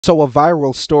So, a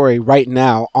viral story right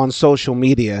now on social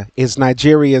media is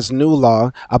Nigeria's new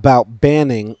law about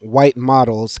banning white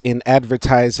models in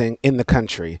advertising in the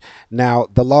country. Now,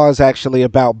 the law is actually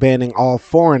about banning all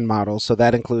foreign models, so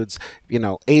that includes,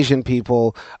 Asian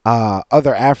people,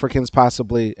 other Africans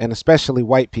possibly, and especially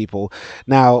white people.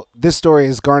 Now, this story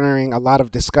is garnering a lot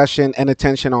of discussion and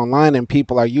attention online, and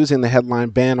people are using the headline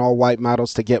 "Ban all white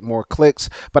models" to get more clicks.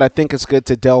 But I think it's good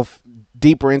to delve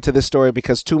deeper into this story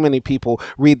because too many people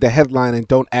read the headline and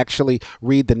don't actually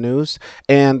read the news.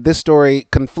 And this story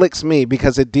conflicts me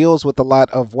because it deals with a lot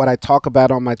of what I talk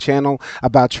about on my channel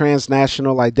about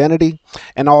transnational identity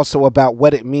and also about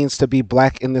what it means to be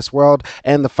black in this world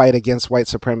and the fight against white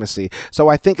supremacy. So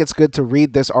I think it's good to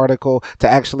read this article to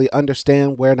actually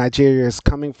understand where Nigeria is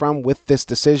coming from with this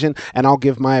decision, and I'll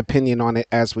give my opinion on it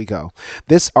as we go.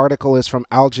 This article is from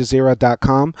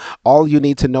aljazeera.com. All you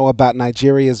need to know about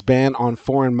Nigeria's ban on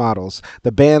foreign models.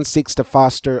 The ban seeks to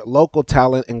foster local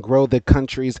talent and grow the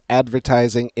country's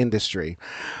advertising industry.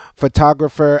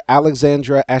 Photographer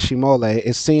Alexandra Ashimole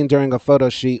is seen during a photo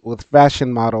shoot with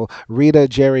fashion model Rita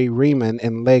Jerry Riemann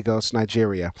in Lagos,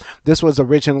 Nigeria. This was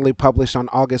originally published on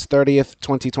August 30th,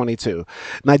 2022.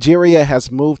 Nigeria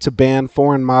has moved to ban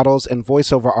foreign models and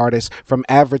voiceover artists from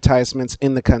advertisements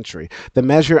in the country. The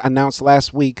measure, announced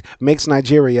last week, makes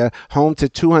Nigeria, home to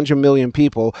 200 million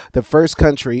people, the first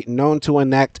country known to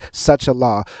enact such a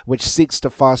law, which seeks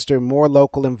to foster more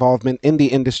local involvement in the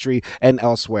industry and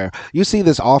elsewhere. You see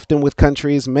this often with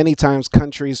countries. Many times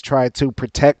countries try to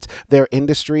protect their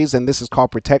industries, and this is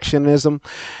called protectionism.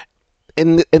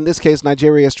 In this case,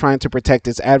 Nigeria is trying to protect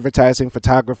its advertising,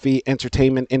 photography,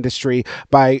 entertainment industry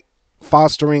by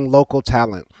fostering local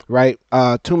talent, right?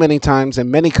 Too many times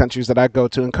in many countries that I go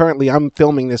to, and currently I'm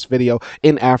filming this video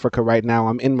in Africa right now.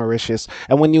 I'm in Mauritius.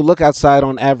 And when you look outside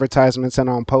on advertisements and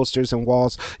on posters and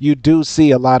walls, you do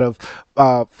see a lot of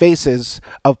faces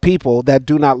of people that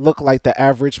do not look like the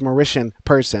average Mauritian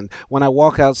person. When I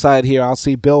walk outside here, I'll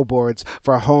see billboards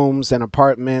for homes and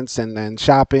apartments and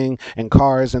shopping and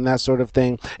cars and that sort of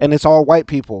thing. And it's all white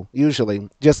people, usually.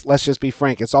 Let's just be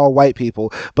frank, it's all white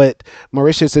people. But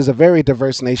Mauritius is a very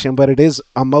diverse nation, but it is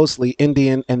a mostly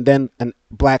Indian and then an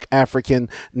black African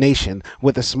nation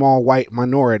with a small white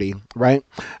minority, right?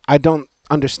 I don't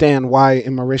understand why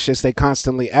in Mauritius they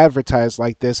constantly advertise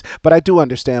like this, but I do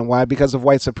understand why, because of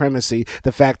white supremacy,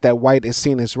 the fact that white is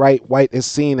seen as right, white is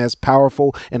seen as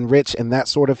powerful and rich and that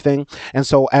sort of thing. And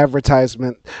so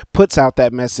advertisement puts out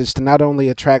that message to not only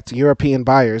attract European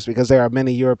buyers, because there are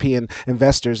many European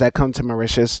investors that come to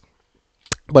Mauritius,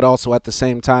 but also at the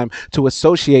same time to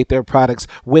associate their products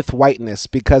with whiteness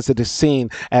because it is seen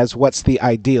as what's the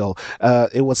ideal.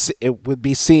 It would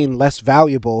be seen less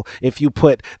valuable if you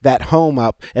put that home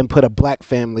up and put a black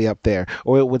family up there,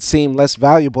 or it would seem less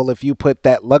valuable if you put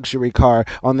that luxury car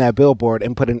on that billboard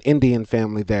and put an Indian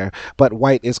family there. But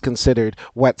white is considered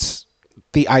what's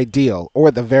the ideal, or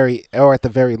at the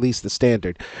very least the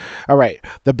standard. All right,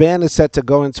 the ban is set to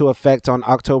go into effect on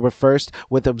October 1st,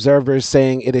 with observers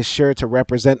saying it is sure to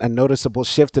represent a noticeable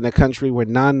shift in a country where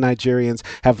non-Nigerians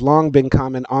have long been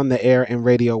common on the air and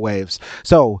radio waves.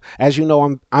 So, as you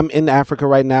know, I'm in Africa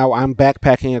right now. I'm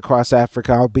backpacking across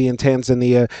Africa. I'll be in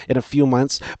Tanzania in a few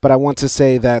months, but I want to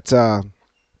say that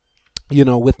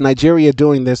with Nigeria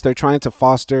doing this, they're trying to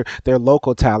foster their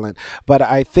local talent. But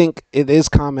I think it is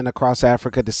common across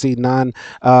Africa to see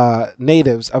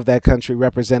natives of that country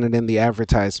represented in the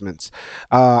advertisements.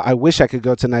 I wish I could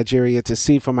go to Nigeria to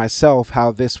see for myself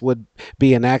how this would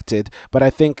be enacted, but I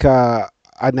think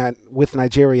with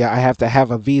Nigeria, I have to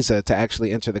have a visa to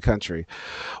actually enter the country.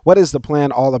 What is the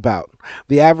plan all about?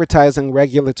 The Advertising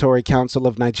Regulatory Council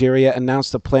of Nigeria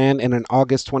announced the plan in an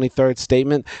August 23rd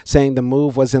statement, saying the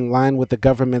move was in line with the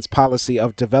government's policy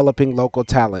of developing local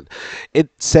talent. It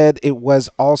said it was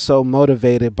also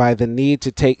motivated by the need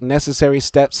to take necessary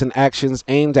steps and actions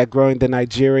aimed at growing the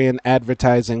Nigerian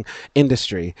advertising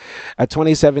industry. A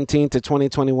 2017 to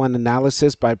 2021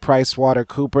 analysis by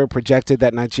PricewaterhouseCoopers projected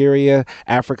that Nigeria,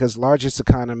 Africa's largest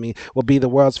economy, will be the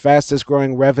world's fastest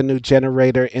growing revenue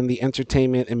generator in the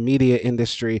entertainment and media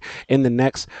industry in the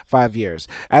next 5 years.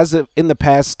 As of in the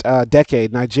past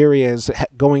decade, Nigeria is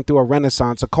going through a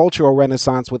renaissance, a cultural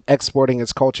renaissance, with exporting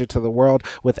its culture to the world,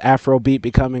 with Afrobeat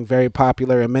becoming very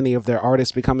popular and many of their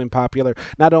artists becoming popular,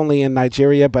 not only in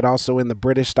Nigeria, but also in the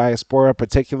British diaspora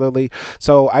particularly.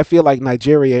 So I feel like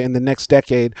Nigeria in the next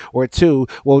decade or two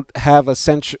will have a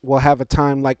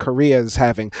time like Korea is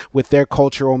having, with their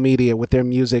cultural media, with their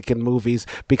music and movies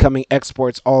becoming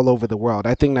exports all over the world.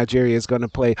 I think Nigeria is going to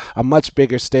play a a much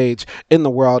bigger stage in the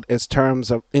world as terms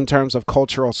of in terms of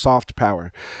cultural soft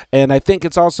power. And I think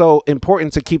it's also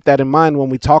important to keep that in mind when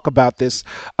we talk about this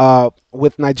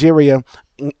with Nigeria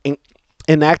in, in,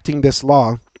 enacting this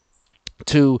law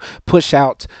to push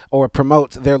out or promote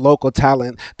their local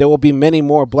talent. There will be many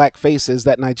more black faces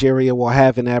that Nigeria will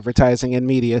have in advertising and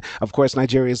media. Of course,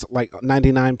 Nigeria is like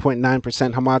 99.9%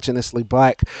 homogeneously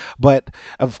black, but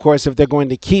of course, if they're going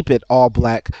to keep it all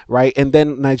black, right, and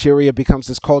then Nigeria becomes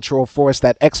this cultural force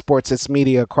that exports its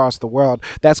media across the world,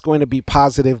 that's going to be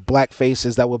positive black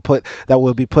faces that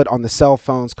will be put on the cell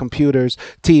phones, computers,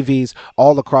 TVs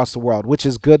all across the world, which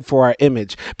is good for our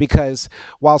image. Because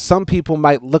while some people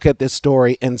might look at this story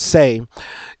and say,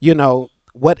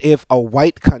 what if a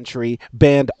white country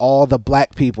banned all the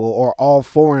black people or all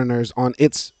foreigners on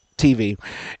its TV?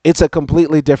 It's a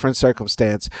completely different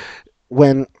circumstance.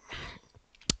 When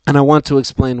and I want to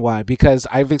explain why, because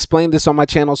I've explained this on my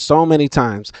channel so many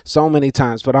times,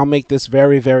 but I'll make this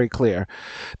very, very clear.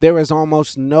 There is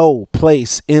almost no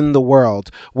place in the world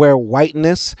where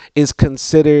whiteness is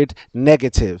considered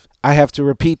negative. I have to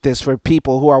repeat this for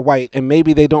people who are white and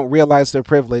maybe they don't realize their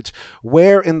privilege.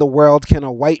 Where in the world can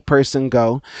a white person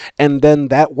go and then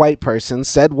that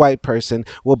said white person,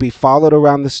 will be followed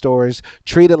around the stores,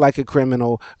 treated like a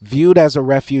criminal, viewed as a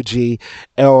refugee,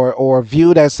 or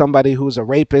viewed as somebody who's a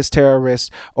rapist,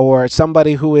 terrorist, or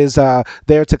somebody who is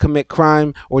there to commit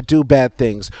crime or do bad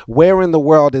things? Where in the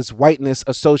world is whiteness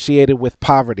associated with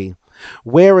poverty?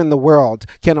 Where in the world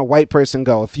can a white person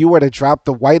go? If you were to drop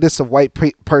the whitest of white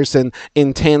person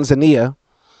in Tanzania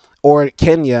or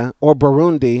Kenya or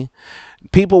Burundi,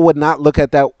 people would not look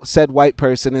at that said white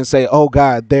person and say, oh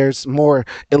God, there's more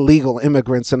illegal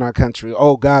immigrants in our country.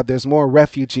 Oh God, there's more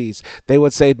refugees. They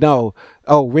would say, no,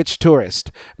 oh, rich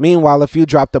tourist. Meanwhile, if you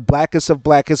drop the blackest of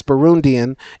blackest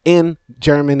Burundian in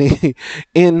Germany,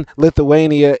 in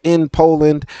Lithuania, in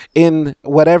Poland, in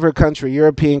whatever country,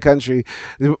 European country,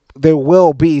 there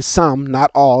will be some,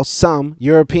 not all, some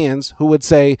Europeans who would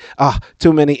say,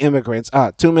 too many immigrants,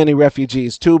 too many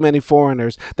refugees, too many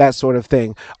foreigners, that sort of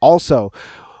thing. Also,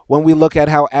 when we look at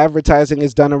how advertising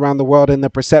is done around the world and the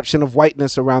perception of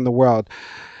whiteness around the world,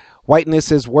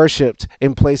 whiteness is worshipped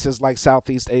in places like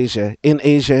Southeast Asia, in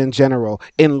Asia in general,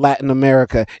 in Latin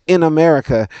America,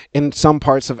 in some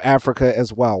parts of Africa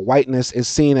as well. Whiteness is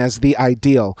seen as the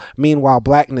ideal. Meanwhile,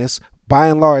 blackness, by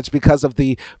and large, because of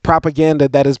the propaganda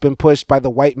that has been pushed by the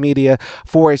white media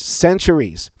for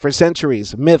centuries,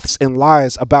 myths and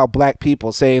lies about black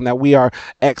people, saying that we are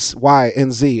X, Y,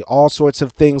 and Z, all sorts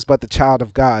of things but the child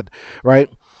of God, right?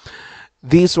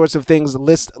 These sorts of things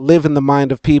live in the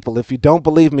mind of people. If you don't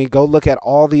believe me, go look at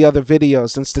all the other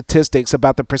videos and statistics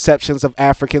about the perceptions of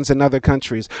Africans in other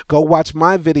countries. Go watch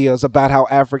my videos about how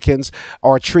Africans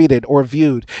are treated or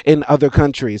viewed in other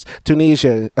countries,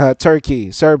 Tunisia,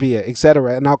 Turkey, Serbia,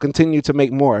 etc. And I'll continue to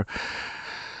make more.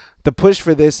 The push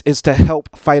for this is to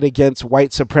help fight against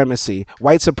white supremacy.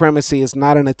 White supremacy is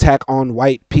not an attack on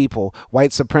white people.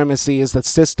 White supremacy is the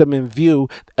system and view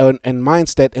and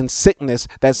mindset and sickness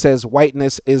that says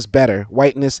whiteness is better.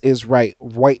 Whiteness is right.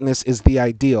 Whiteness is the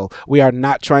ideal. We are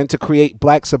not trying to create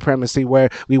black supremacy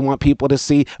where we want people to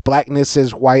see blackness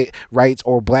is white rights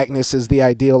or blackness is the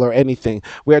ideal or anything.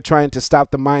 We are trying to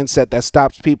stop the mindset that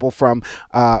stops people from,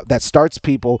 that starts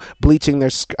people bleaching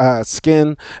their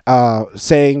skin,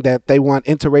 saying that they want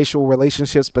interracial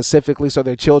relationships specifically so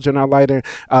their children are lighter.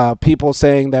 People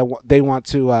saying that they want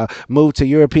to move to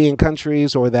European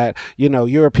countries, or that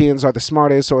Europeans are the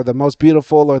smartest or the most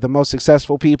beautiful or the most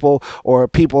successful people, or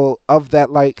people of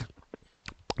that like.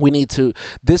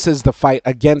 This is the fight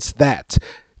against that,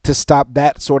 to stop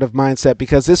that sort of mindset,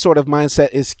 because this sort of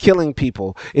mindset is killing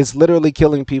people. It's literally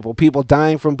killing people. People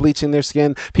dying from bleaching their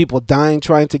skin, people dying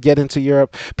trying to get into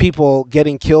Europe, people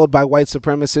getting killed by white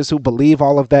supremacists who believe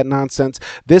all of that nonsense.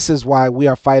 This is why we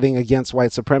are fighting against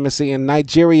white supremacy, and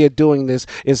Nigeria doing this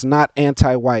is not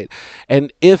anti-white.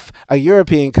 And if a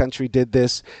European country did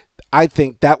this, I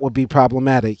think that would be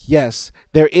problematic. Yes,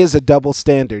 there is a double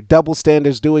standard. Double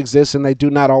standards do exist, and they do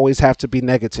not always have to be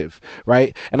negative,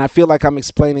 right? And I feel like I'm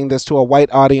explaining this to a white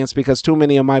audience because too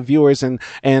many of my viewers and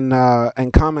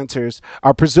commenters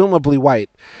are presumably white,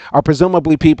 are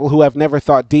presumably people who have never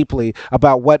thought deeply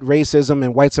about what racism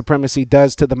and white supremacy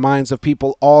does to the minds of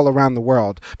people all around the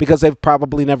world, because they've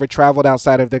probably never traveled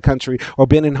outside of their country or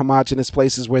been in homogenous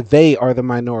places where they are the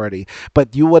minority.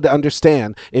 But you would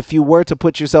understand, if you were to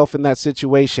put yourself in that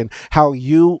situation, how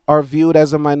you are viewed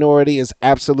as a minority is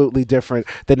absolutely different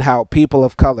than how people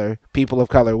of color,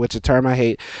 which is a term I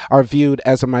hate, are viewed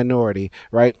as a minority,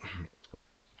 right?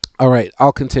 All right,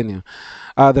 I'll continue.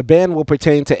 The ban will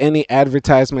pertain to any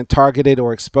advertisement targeted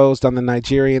or exposed on the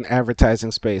Nigerian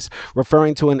advertising space,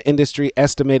 referring to an industry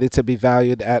estimated to be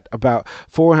valued at about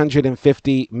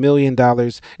 $450 million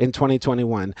in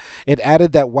 2021. It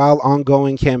added that while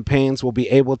ongoing campaigns will be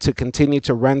able to continue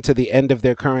to run to the end of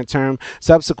their current term,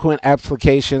 subsequent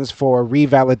applications for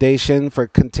revalidation for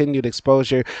continued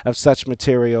exposure of such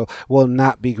material will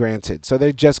not be granted. So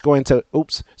they're just going to,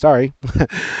 oops, sorry.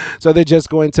 So they're just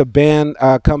going to ban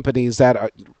companies that are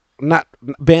not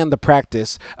ban the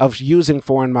practice of using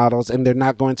foreign models, and they're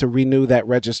not going to renew that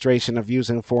registration of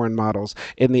using foreign models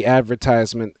in the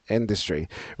advertisement industry,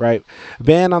 right?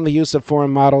 Ban on the use of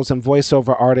foreign models and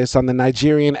voiceover artists on the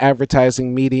Nigerian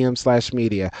advertising medium slash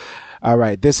media. All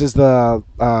right, this is the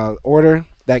order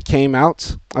that came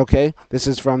out. Okay, this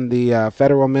is from the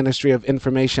Federal Ministry of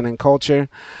Information and Culture.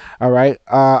 All right,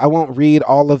 I won't read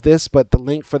all of this, but the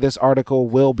link for this article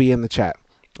will be in the chat.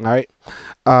 All right,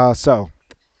 so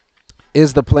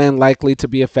is the plan likely to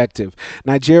be effective?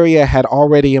 Nigeria had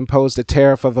already imposed a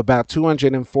tariff of about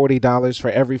 $240 for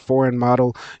every foreign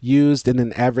model used in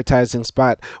an advertising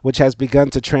spot, which has begun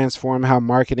to transform how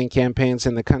marketing campaigns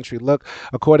in the country look,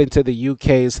 according to the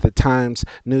UK's The Times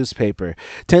newspaper.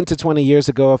 10 to 20 years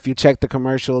ago, if you check the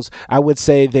commercials, I would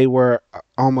say they were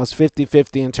almost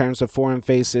 50-50 in terms of foreign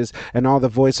faces, and all the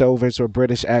voiceovers were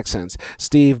British accents.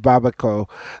 Steve Babako,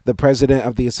 the president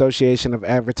of the Association of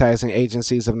Advertising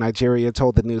Agencies of Nigeria,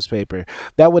 told the newspaper.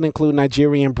 That would include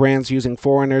Nigerian brands using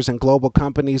foreigners and global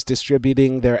companies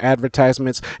distributing their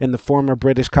advertisements in the former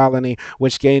British colony,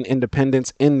 which gained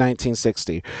independence in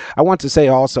 1960. I want to say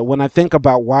also, when I think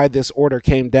about why this order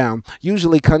came down,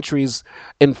 usually countries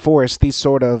enforce these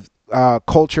sort of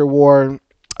culture war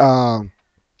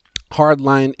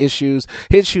hardline issues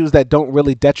that don't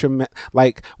really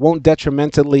won't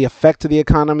detrimentally affect the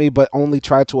economy, but only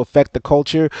try to affect the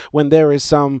culture when there is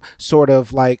some sort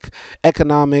of like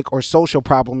economic or social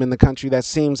problem in the country that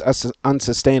seems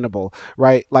unsustainable,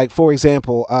 right? Like, for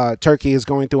example, Turkey is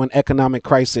going through an economic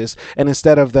crisis, and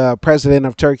instead of the president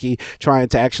of Turkey trying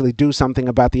to actually do something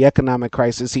about the economic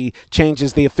crisis, he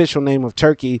changes the official name of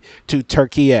Turkey to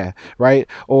Turkiye, right?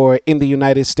 Or in the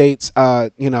United States,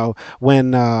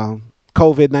 when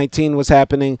COVID-19 was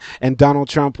happening, and Donald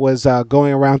Trump was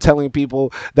going around telling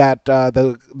people that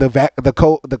the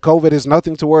COVID is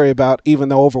nothing to worry about, even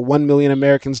though over 1 million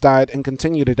Americans died and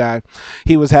continue to die.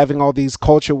 He was having all these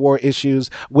culture war issues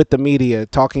with the media,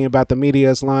 talking about the media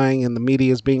is lying and the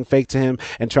media is being fake to him,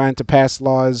 and trying to pass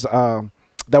laws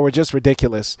that were just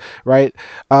ridiculous, right?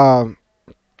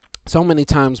 So many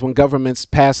times when governments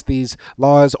pass these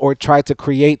laws or try to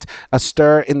create a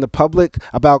stir in the public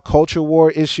about culture war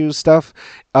issues stuff,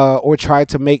 or try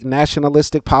to make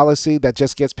nationalistic policy that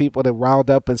just gets people to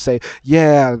riled up and say,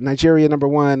 yeah, Nigeria number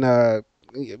one,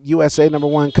 USA number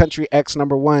one, country X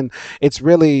number one. It's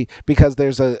really because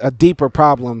there's a deeper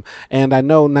problem. And I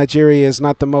know Nigeria is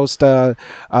not the most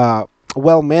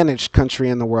well-managed country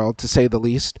in the world, to say the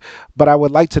least, but I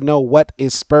would like to know what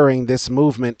is spurring this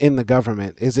movement in the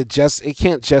government. Is it just, it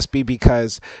can't just be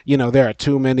because, there are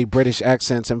too many British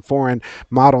accents and foreign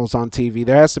models on TV.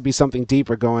 There has to be something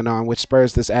deeper going on which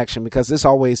spurs this action, because this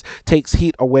always takes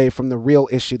heat away from the real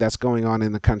issue that's going on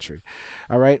in the country.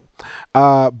 All right.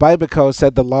 Bibeko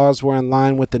said the laws were in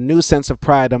line with the new sense of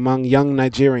pride among young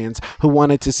Nigerians who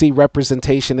wanted to see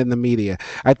representation in the media.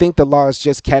 I think the law is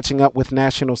just catching up with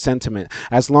national sentiment.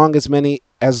 As long as maybe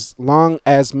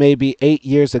 8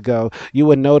 years ago, you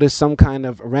would notice some kind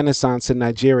of renaissance in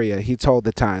Nigeria, he told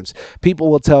the Times.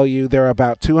 People will tell you there are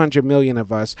about 200 million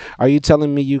of us. Are you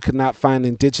telling me you could not find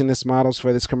indigenous models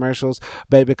for these commercials?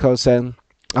 Babiko said.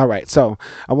 All right, so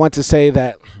I want to say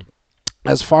that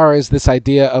as far as this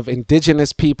idea of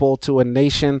indigenous people to a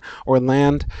nation or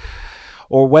land,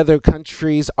 or whether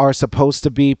countries are supposed to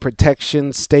be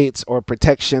protection states or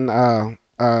protection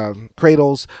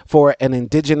cradles for an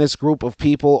indigenous group of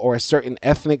people or a certain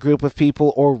ethnic group of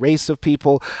people or race of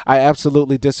people, I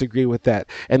absolutely disagree with that.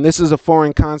 And this is a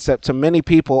foreign concept to many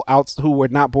people out who were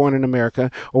not born in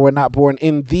America or were not born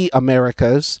in the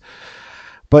Americas.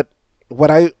 But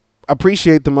what I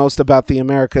appreciate the most about the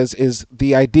Americas is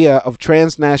the idea of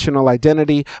transnational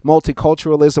identity,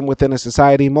 multiculturalism within a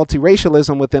society,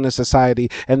 multiracialism within a society,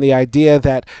 and the idea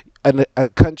that a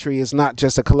country is not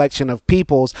just a collection of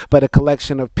peoples, but a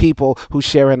collection of people who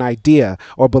share an idea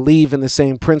or believe in the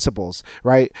same principles,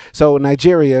 right? So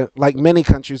Nigeria, like many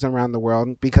countries around the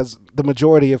world, because the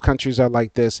majority of countries are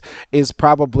like this, is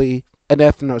probably an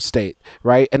ethno-state,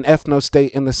 right? An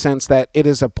ethno-state in the sense that it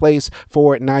is a place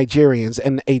for Nigerians,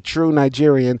 and a true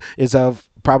Nigerian is of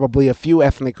probably a few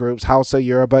ethnic groups, Hausa,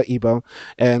 Yoruba, Igbo,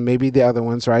 and maybe the other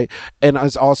ones, right? And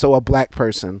is also a black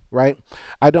person, right?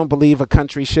 I don't believe a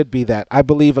country should be that. I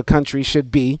believe a country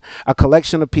should be a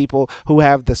collection of people who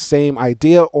have the same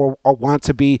idea, or want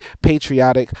to be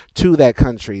patriotic to that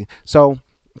country. So,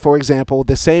 for example,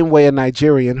 the same way a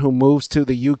Nigerian who moves to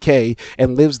the UK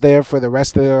and lives there for the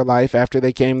rest of their life after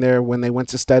they came there when they went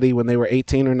to study when they were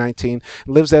 18 or 19,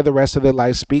 lives there the rest of their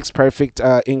life, speaks perfect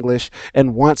English,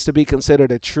 and wants to be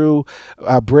considered a true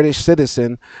British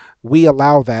citizen, we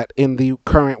allow that in the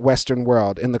current Western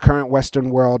world. In the current Western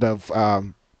world of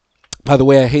by the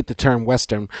way, I hate the term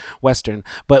Western,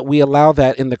 but we allow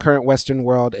that in the current Western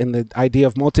world in the idea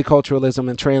of multiculturalism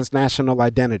and transnational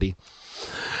identity.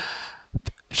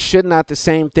 Should not the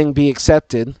same thing be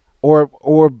accepted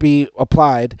or be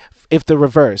applied if the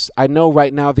reverse? I know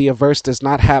right now the reverse does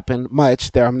not happen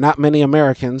much. There are not many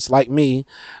Americans like me,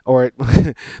 or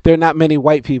there are not many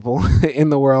white people in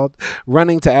the world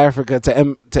running to Africa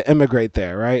to immigrate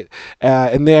there, right?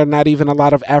 And there are not even a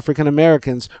lot of African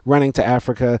Americans running to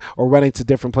Africa or running to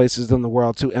different places in the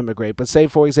world to immigrate. But say,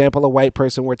 for example, a white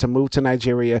person were to move to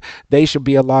Nigeria, they should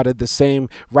be allotted the same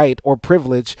right or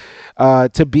privilege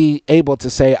to be able to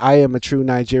say, I am a true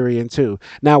Nigerian too.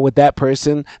 Now, would that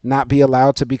person not be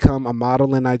allowed to become a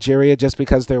model in Nigeria just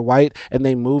because they're white and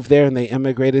they moved there and they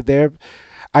immigrated there?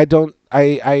 I don't.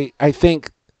 I think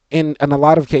in a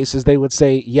lot of cases they would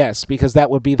say yes, because that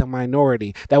would be the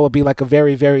minority. That would be like a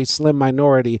very, very slim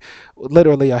minority,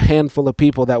 literally a handful of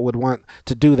people that would want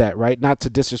to do that, right? Not to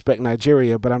disrespect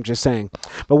Nigeria, but I'm just saying.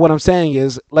 But what I'm saying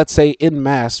is, let's say in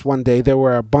mass one day there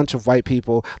were a bunch of white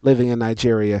people living in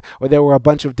Nigeria, or there were a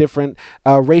bunch of different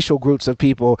racial groups of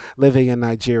people living in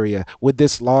Nigeria. Would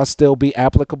this law still be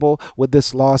applicable? Would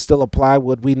this law still apply?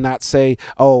 Would we not say,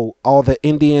 oh, all the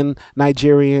Indian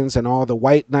Nigerians and all the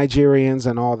white Nigerians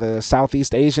and all the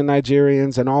Southeast Asian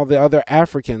Nigerians and all the other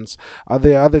Africans,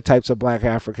 the other types of black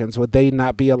Africans, would they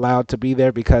not be allowed to be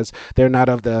there because they're not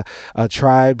of the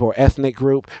tribe or ethnic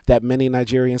group that many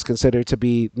Nigerians consider to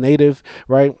be native,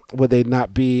 right? Would they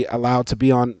not be allowed to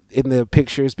be in the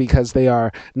pictures because they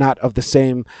are not of the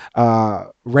same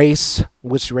race,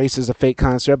 which race is a fake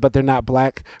concept, but they're not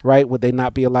black, right? Would they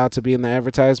not be allowed to be in the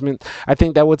advertisement? I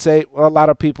think that would say, well, a lot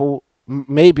of people,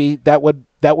 maybe that would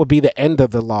be the end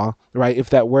of the law, right? If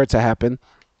that were to happen.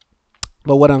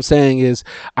 But what I'm saying is,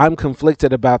 I'm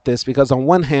conflicted about this because on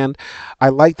one hand, I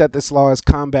like that this law is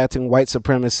combating white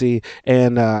supremacy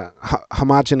and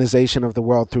homogenization of the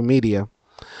world through media,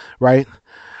 right?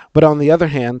 But on the other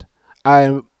hand,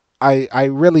 I I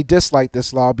really dislike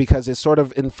this law because it sort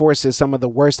of enforces some of the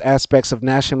worst aspects of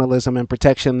nationalism and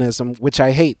protectionism, which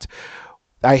I hate.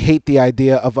 I hate the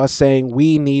idea of us saying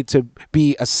we need to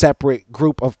be a separate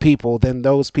group of people than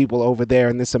those people over there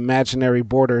in this imaginary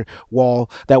border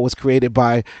wall that was created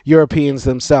by Europeans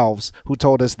themselves, who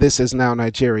told us this is now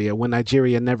Nigeria, when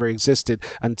Nigeria never existed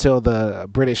until the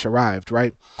British arrived,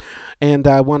 right? And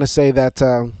I want to say that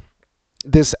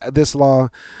this law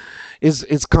is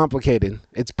it's complicated.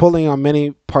 It's pulling on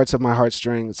many parts of my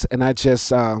heartstrings, and I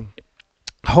just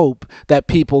hope that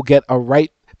people get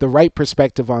the right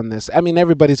perspective on this. I mean,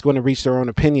 everybody's going to reach their own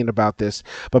opinion about this,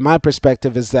 but my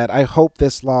perspective is that I hope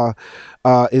this law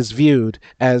is viewed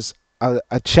as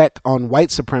a check on white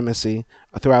supremacy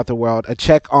throughout the world, a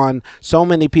check on so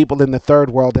many people in the third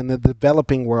world and the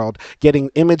developing world getting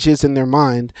images in their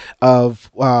mind of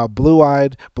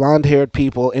blue-eyed, blonde-haired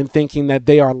people and thinking that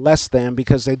they are less than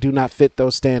because they do not fit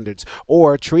those standards,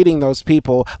 or treating those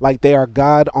people like they are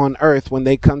God on earth when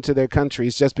they come to their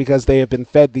countries just because they have been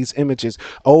fed these images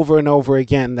over and over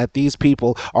again that these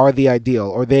people are the ideal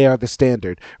or they are the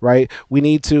standard, right? We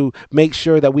need to make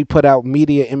sure that we put out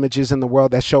media images in the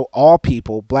world that show all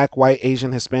people, black, white,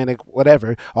 Asian, Hispanic, whatever,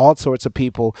 all sorts of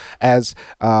people as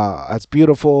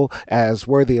beautiful, as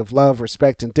worthy of love,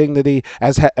 respect, and dignity,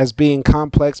 as being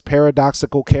complex,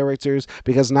 paradoxical characters.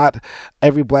 Because not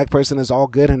every black person is all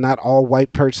good, and not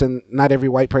every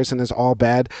white person is all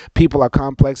bad. People are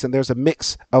complex, and there's a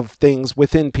mix of things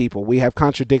within people. We have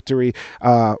contradictory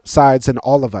sides in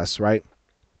all of us, right?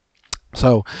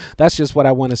 So that's just what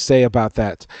I want to say about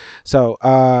that. So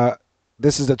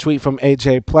this is a tweet from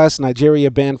AJ Plus. Nigeria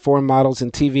banned foreign models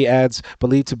in TV ads,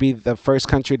 believed to be the first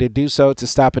country to do so, to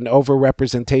stop an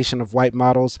overrepresentation of white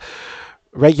models.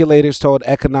 Regulators told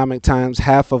Economic Times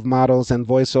half of models and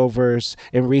voiceovers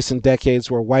in recent decades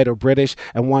were white or British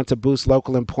and want to boost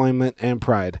local employment and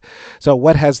pride. So,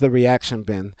 what has the reaction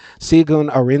been? Sigun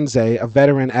Arinze, a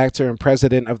veteran actor and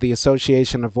president of the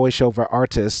Association of Voiceover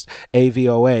Artists,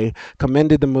 AVOA,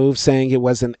 commended the move, saying it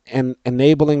was an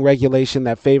enabling regulation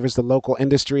that favors the local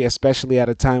industry, especially at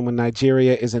a time when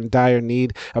Nigeria is in dire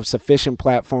need of sufficient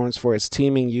platforms for its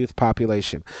teeming youth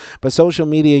population. But social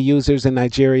media users in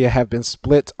Nigeria have been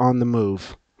split on the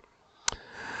move.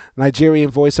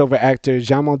 Nigerian voiceover actor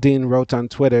Jamaldeen wrote on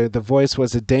Twitter, "The voice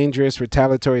was a dangerous,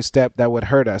 retaliatory step that would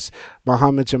hurt us."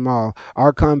 Mohammed Jamal,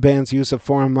 Archon bans use of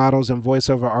foreign models and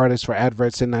voiceover artists for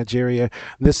adverts in Nigeria.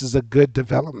 This is a good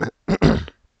development.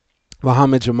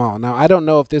 Mohammed Jamal. Now, I don't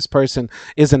know if this person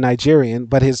is a Nigerian,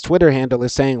 but his Twitter handle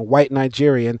is saying white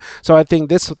Nigerian. So I think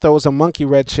this throws a monkey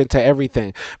wrench into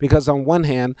everything. Because on one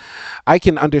hand, I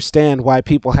can understand why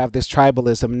people have this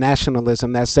tribalism,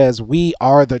 nationalism that says we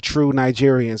are the true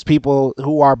Nigerians, people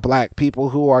who are black, people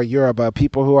who are Yoruba,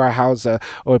 people who are Hausa,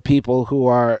 or people who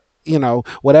are,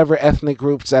 whatever ethnic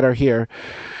groups that are here.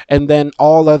 And then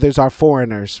all others are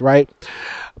foreigners, right?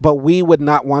 But we would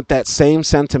not want that same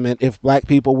sentiment if black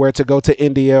people were to go to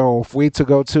India, or if we to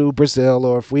go to Brazil,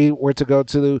 or if we were to go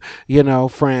to,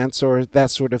 France, or that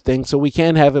sort of thing. So we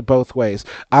can't have it both ways.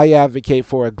 I advocate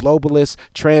for a globalist,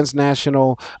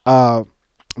 transnational,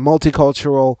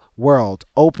 multicultural world,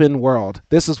 open world.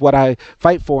 This is what I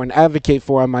fight for and advocate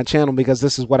for on my channel, because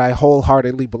this is what I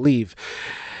wholeheartedly believe.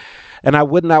 And I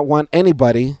would not want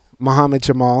anybody, Muhammad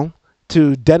Jamal,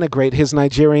 to denigrate his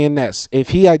Nigerianness. If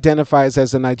he identifies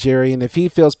as a Nigerian, if he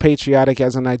feels patriotic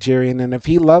as a Nigerian, and if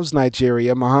he loves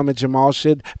Nigeria, Muhammad Jamal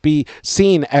should be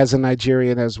seen as a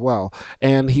Nigerian as well.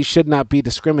 And he should not be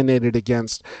discriminated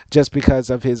against just because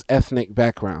of his ethnic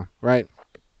background, right?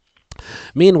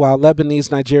 Meanwhile, Lebanese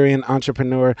Nigerian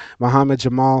entrepreneur Mohammed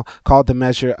Jamal called the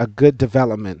measure a good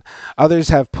development. Others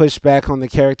have pushed back on the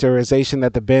characterization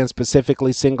that the ban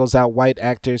specifically singles out white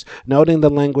actors, noting the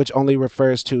language only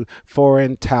refers to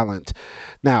foreign talent.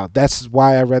 Now, that's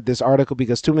why I read this article,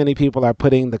 because too many people are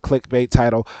putting the clickbait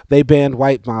title, they banned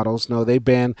white models. No, they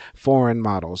banned foreign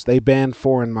models. They banned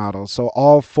foreign models. So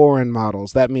all foreign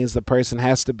models, that means the person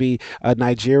has to be a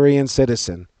Nigerian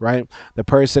citizen, right? The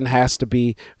person has to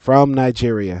be from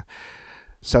Nigeria.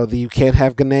 So you can't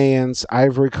have Ghanaians,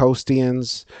 Ivory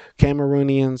Coastians,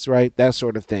 Cameroonians, right? That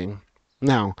sort of thing.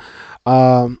 Now,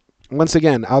 once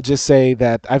again, I'll just say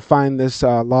that I find this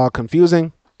law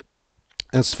confusing,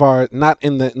 as far not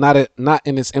in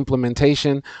its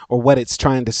implementation or what it's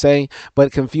trying to say,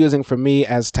 but confusing for me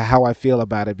as to how I feel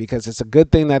about it, because it's a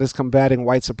good thing that it's combating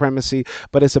white supremacy,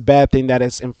 but it's a bad thing that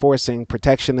it's enforcing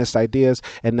protectionist ideas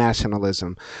and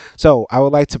nationalism. So I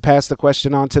would like to pass the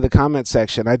question on to the comment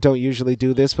section. I don't usually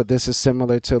do this, but this is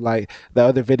similar to like the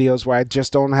other videos where I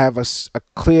just don't have a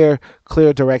clear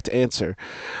direct answer.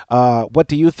 What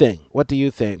do you think? What do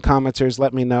you think? Commenters,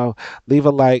 let me know. Leave a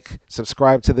like,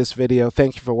 subscribe to this video.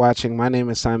 Thank you for watching. My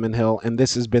name is Simon Hill, and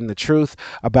this has been the truth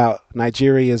about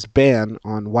Nigeria's ban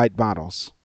on white models.